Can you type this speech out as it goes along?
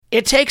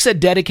It takes a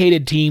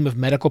dedicated team of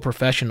medical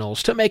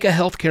professionals to make a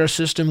healthcare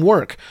system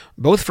work,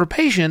 both for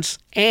patients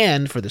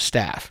and for the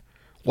staff.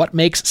 What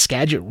makes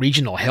Skagit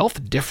Regional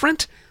Health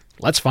different?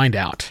 Let's find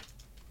out.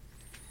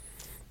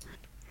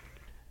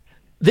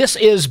 This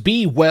is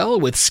Be Well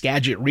with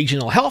Skagit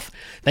Regional Health.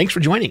 Thanks for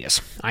joining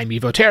us. I'm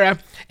Evo Terra,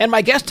 and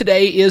my guest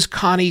today is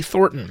Connie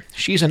Thornton.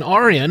 She's an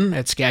RN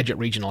at Skagit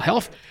Regional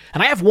Health,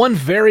 and I have one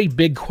very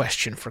big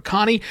question for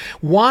Connie.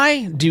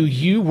 Why do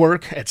you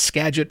work at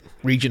Skagit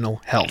Regional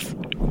Health?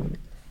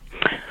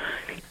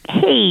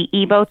 Hey,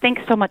 Evo,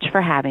 thanks so much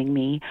for having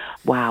me.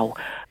 Wow.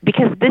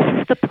 Because this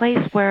is the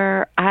place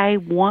where I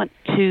want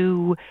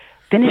to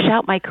finish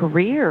out my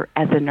career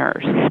as a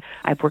nurse.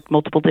 I've worked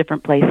multiple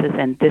different places,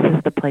 and this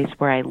is the place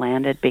where I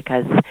landed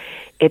because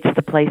it's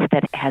the place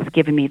that has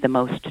given me the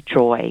most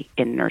joy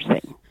in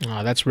nursing.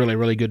 Oh, that's really,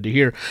 really good to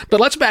hear.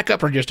 But let's back up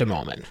for just a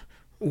moment.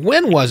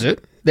 When was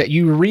it that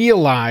you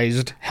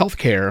realized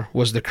healthcare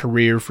was the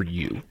career for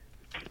you?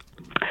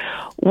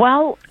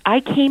 Well, I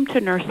came to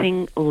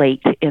nursing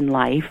late in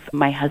life.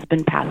 My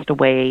husband passed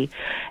away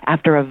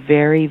after a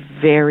very,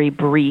 very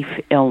brief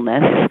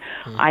illness.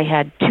 I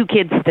had 2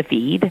 kids to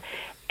feed,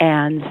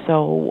 and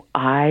so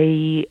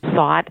I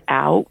sought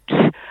out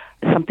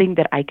something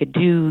that I could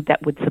do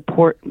that would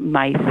support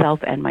myself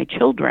and my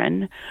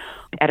children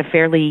at a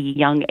fairly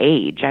young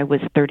age. I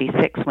was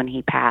 36 when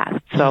he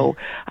passed, so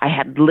I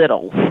had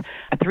littles,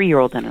 a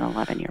 3-year-old and an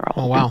 11-year-old.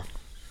 Oh, wow.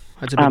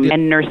 That's a big deal.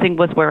 And nursing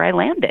was where I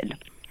landed.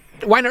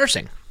 Why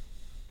nursing?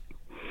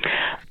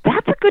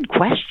 That's a good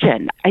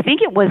question. I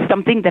think it was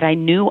something that I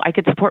knew I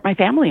could support my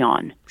family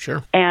on.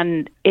 Sure.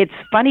 And it's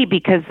funny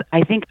because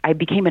I think I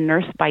became a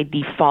nurse by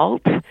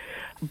default,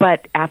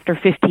 but after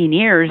 15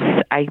 years,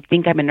 I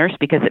think I'm a nurse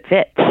because it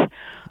fits.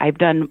 I've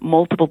done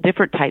multiple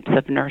different types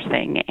of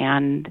nursing,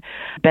 and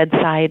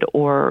bedside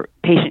or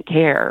patient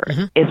care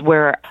is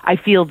where I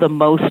feel the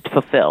most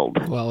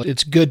fulfilled. Well,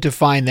 it's good to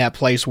find that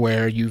place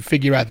where you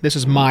figure out this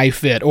is my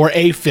fit, or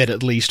a fit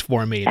at least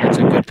for me. That's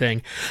a good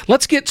thing.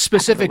 Let's get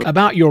specific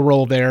about your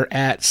role there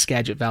at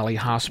Skagit Valley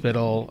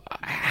Hospital.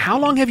 How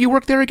long have you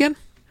worked there again?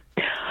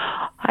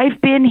 I've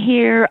been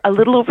here a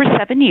little over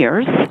 7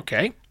 years.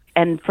 Okay.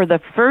 And for the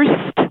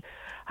first,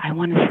 I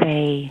want to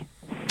say,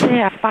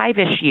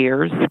 5-ish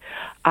years,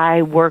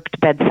 I worked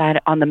bedside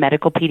on the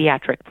medical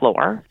pediatric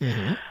floor.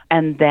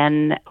 And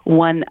then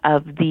one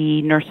of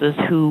the nurses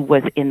who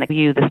was in the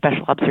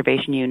special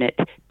observation unit,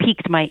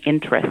 piqued my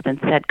interest and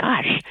said,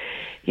 gosh,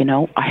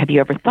 have you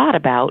ever thought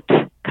about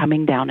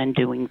coming down and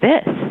doing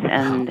this?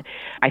 And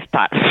I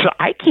thought,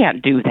 I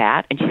can't do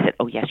that. And she said,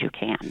 oh, yes, you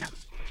can.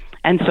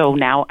 And so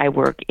now I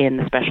work in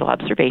the special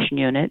observation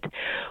unit.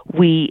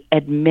 We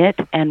admit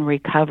and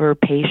recover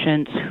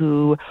patients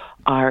who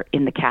are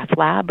in the cath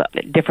lab,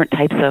 different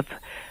types of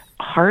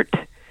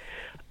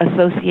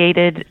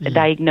heart-associated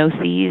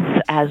diagnoses,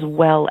 as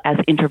well as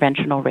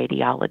interventional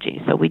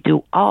radiology. So we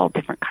do all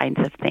different kinds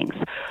of things,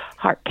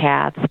 heart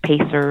caths,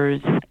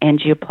 pacers,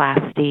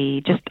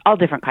 angioplasty, just all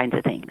different kinds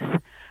of things.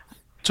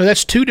 So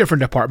that's 2 different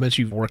departments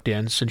you've worked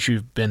in since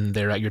you've been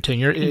there at your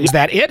tenure. Is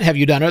that it? Have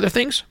you done other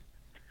things?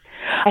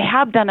 I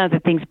have done other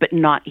things, but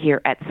not here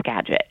at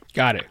Skagit.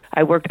 Got it.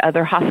 I worked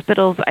other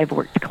hospitals, I've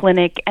worked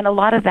clinic, and a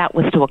lot of that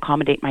was to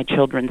accommodate my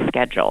children's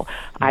schedule.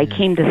 I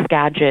came to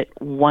Skagit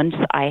once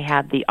I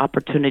had the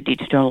opportunity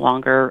to no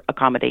longer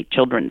accommodate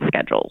children's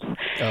schedules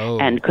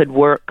and could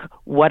work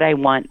what I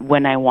want,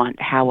 when I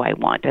want, how I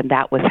want. And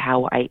that was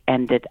how I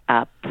ended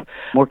up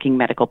working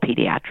medical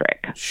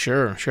pediatric.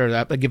 Sure.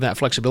 Giving that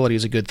flexibility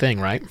is a good thing,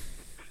 right?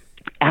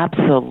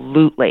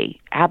 Absolutely.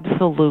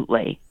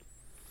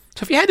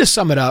 So if you had to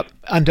sum it up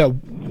onto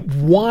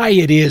why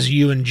it is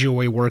you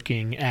enjoy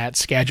working at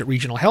Skagit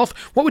Regional Health,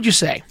 what would you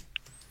say?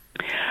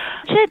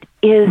 Skagit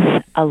is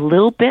a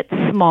little bit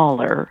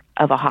smaller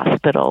of a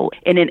hospital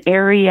in an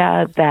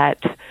area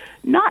that,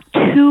 not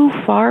too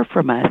far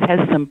from us, has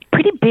some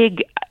pretty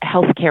big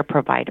healthcare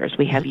providers.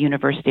 We have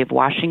University of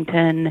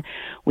Washington,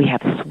 we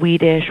have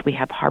Swedish, we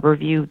have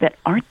Harborview that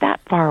aren't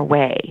that far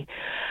away.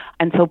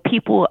 And so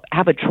people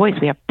have a choice.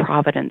 We have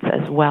Providence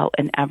as well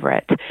in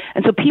Everett.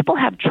 And so people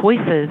have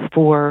choices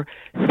for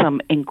some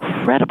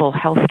incredible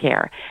health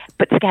care.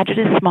 But Skagit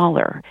is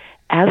smaller.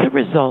 As a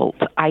result,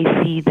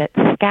 I see that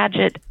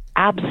Skagit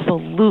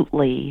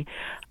absolutely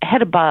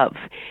head above.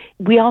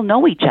 We all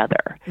know each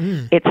other.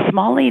 It's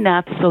small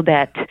enough so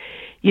that,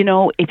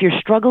 if you're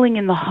struggling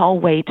in the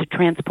hallway to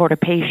transport a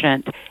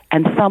patient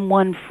and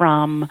someone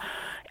from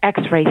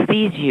X-ray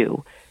sees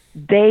you,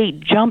 they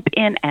jump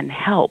in and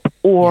help.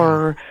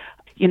 Or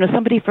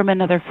somebody from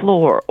another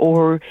floor,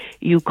 or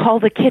you call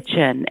the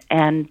kitchen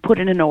and put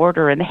in an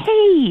order and,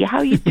 hey,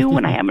 how you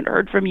doing? I haven't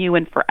heard from you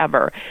in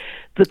forever.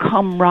 The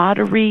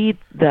camaraderie,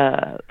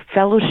 the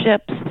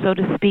fellowship, so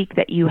to speak,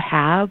 that you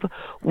have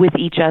with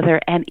each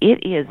other, and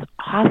it is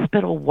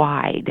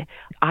hospital-wide,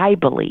 I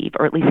believe,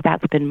 or at least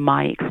that's been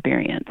my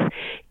experience,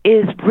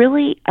 is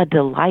really a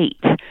delight.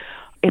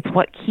 It's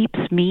what keeps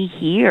me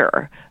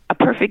here. A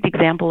perfect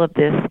example of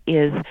this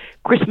is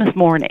Christmas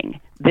morning.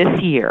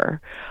 this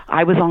year,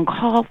 I was on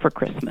call for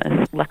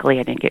Christmas. Luckily,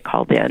 I didn't get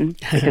called in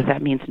because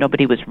that means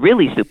nobody was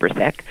really super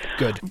sick.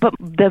 Good. But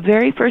the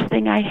very first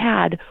thing I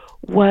had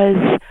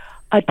was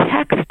a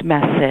text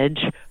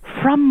message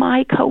from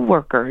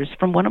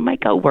one of my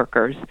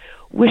coworkers,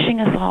 wishing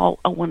us all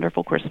a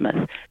wonderful Christmas.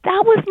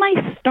 That was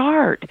my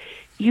start.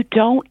 You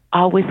don't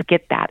always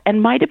get that.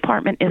 And my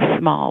department is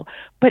small,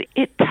 but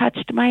it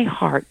touched my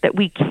heart that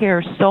we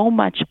care so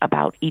much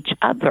about each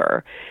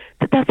other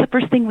that's the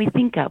first thing we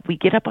think of. We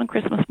get up on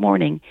Christmas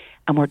morning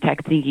and we're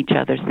texting each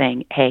other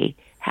saying, hey,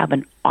 have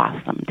an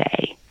awesome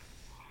day.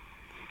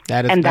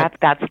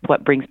 That's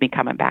what brings me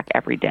coming back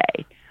every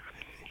day.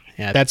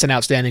 Yeah, that's an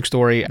outstanding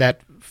story.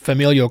 That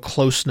familial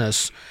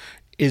closeness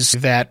is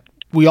that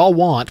we all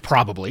want,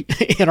 probably,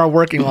 in our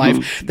working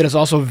life, that is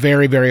also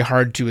very, very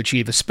hard to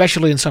achieve,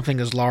 especially in something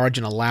as large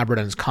and elaborate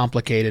and as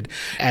complicated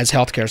as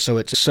healthcare. So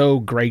it's so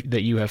great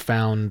that you have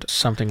found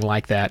something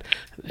like that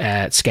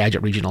at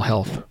Skagit Regional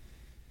Health.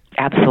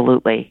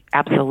 Absolutely.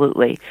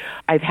 Absolutely.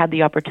 I've had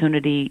the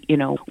opportunity,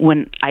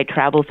 when I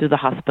travel through the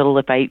hospital,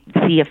 if I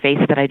see a face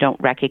that I don't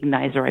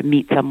recognize or I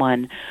meet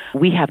someone,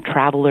 we have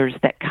travelers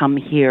that come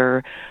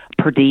here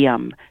per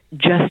diem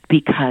just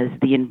because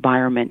the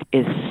environment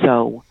is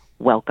so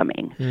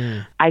welcoming.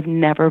 I've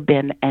never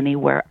been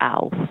anywhere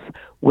else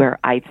where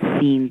I've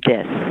seen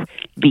this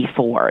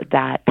before,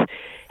 that,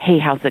 hey,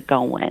 how's it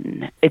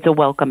going? It's a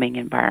welcoming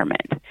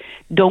environment.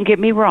 Don't get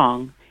me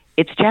wrong.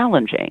 It's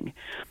challenging,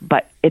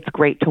 but it's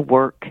great to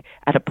work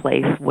at a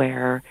place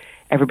where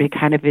everybody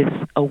kind of is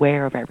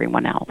aware of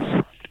everyone else.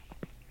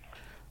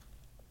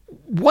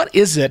 What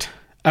is it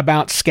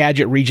about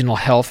Skagit Regional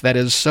Health that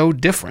is so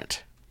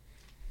different?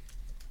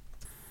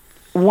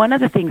 One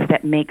of the things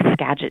that makes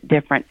Skagit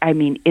different,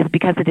 is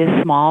because it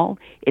is small,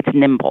 it's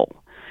nimble,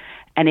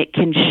 and it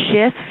can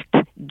shift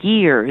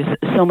gears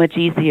so much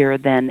easier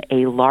than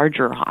a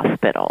larger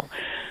hospital.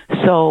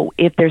 So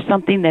if there's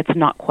something that's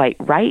not quite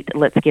right,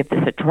 let's give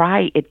this a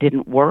try. It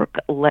didn't work.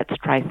 Let's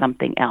try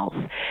something else.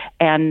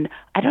 And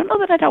I don't know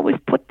that I'd always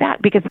put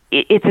that, because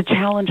it's a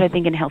challenge, I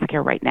think, in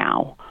healthcare right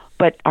now.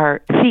 But our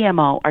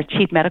CMO, our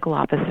chief medical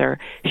officer,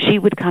 she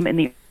would come in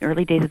the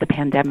early days of the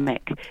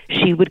pandemic.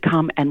 She would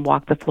come and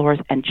walk the floors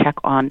and check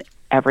on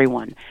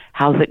everyone.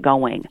 How's it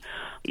going?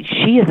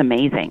 She is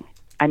amazing.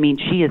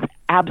 She is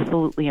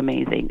absolutely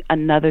amazing.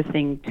 Another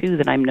thing, too,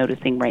 that I'm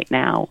noticing right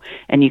now,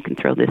 and you can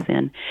throw this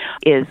in,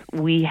 is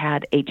we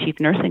had a chief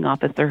nursing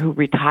officer who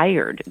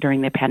retired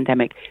during the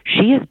pandemic.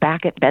 She is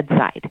back at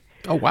bedside.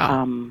 Oh,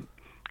 wow.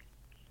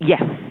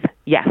 Yes.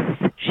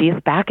 She is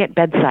back at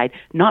bedside,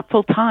 not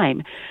full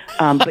time,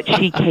 but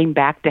she came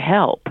back to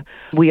help.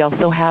 We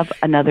also have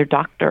another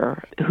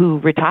doctor who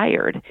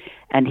retired,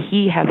 and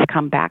he has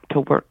come back to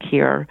work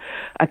here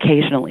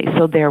occasionally.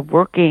 So they're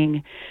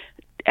working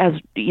as,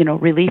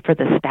 relief for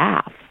the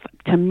staff.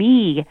 To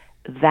me,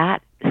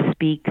 that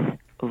speaks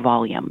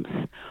volumes.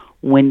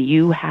 When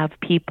you have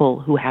people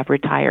who have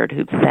retired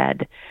who've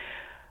said,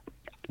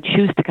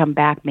 choose to come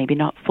back, maybe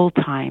not full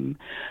time,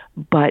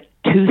 but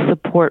to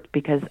support,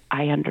 because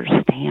I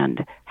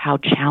understand how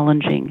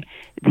challenging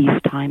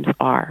these times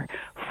are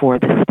for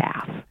the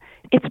staff.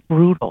 It's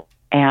brutal,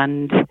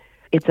 and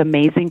it's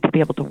amazing to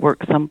be able to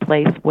work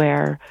someplace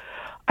where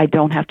I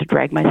don't have to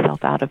drag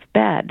myself out of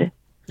bed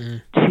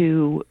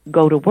to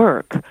go to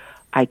work.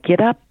 I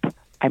get up,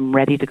 I'm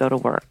ready to go to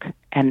work,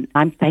 and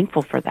I'm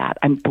thankful for that.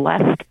 I'm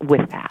blessed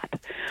with that,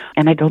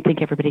 and I don't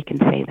think everybody can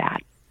say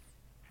that.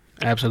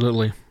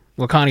 Absolutely.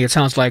 Well, Connie, it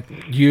sounds like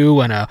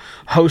you and a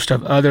host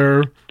of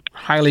other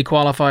highly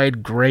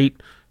qualified, great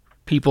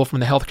people from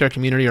the healthcare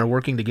community are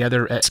working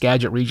together at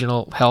Skagit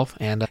Regional Health,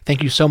 and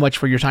thank you so much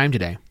for your time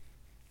today.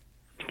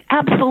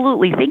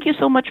 Absolutely. Thank you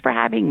so much for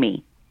having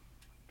me.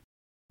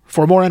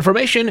 For more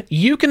information,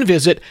 you can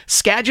visit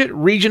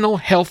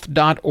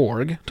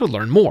skagitregionalhealth.org to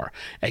learn more.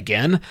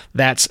 Again,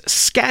 that's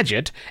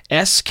Skagit,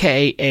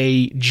 Skagit,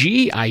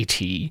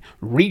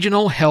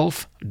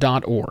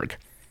 regionalhealth.org.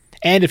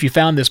 And if you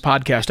found this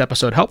podcast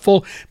episode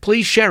helpful,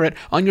 please share it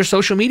on your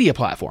social media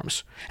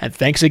platforms. And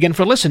thanks again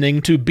for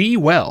listening to Be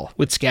Well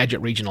with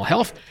Skagit Regional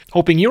Health.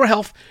 Hoping your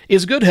health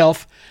is good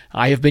health,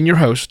 I have been your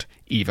host,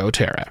 Evo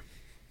Terra.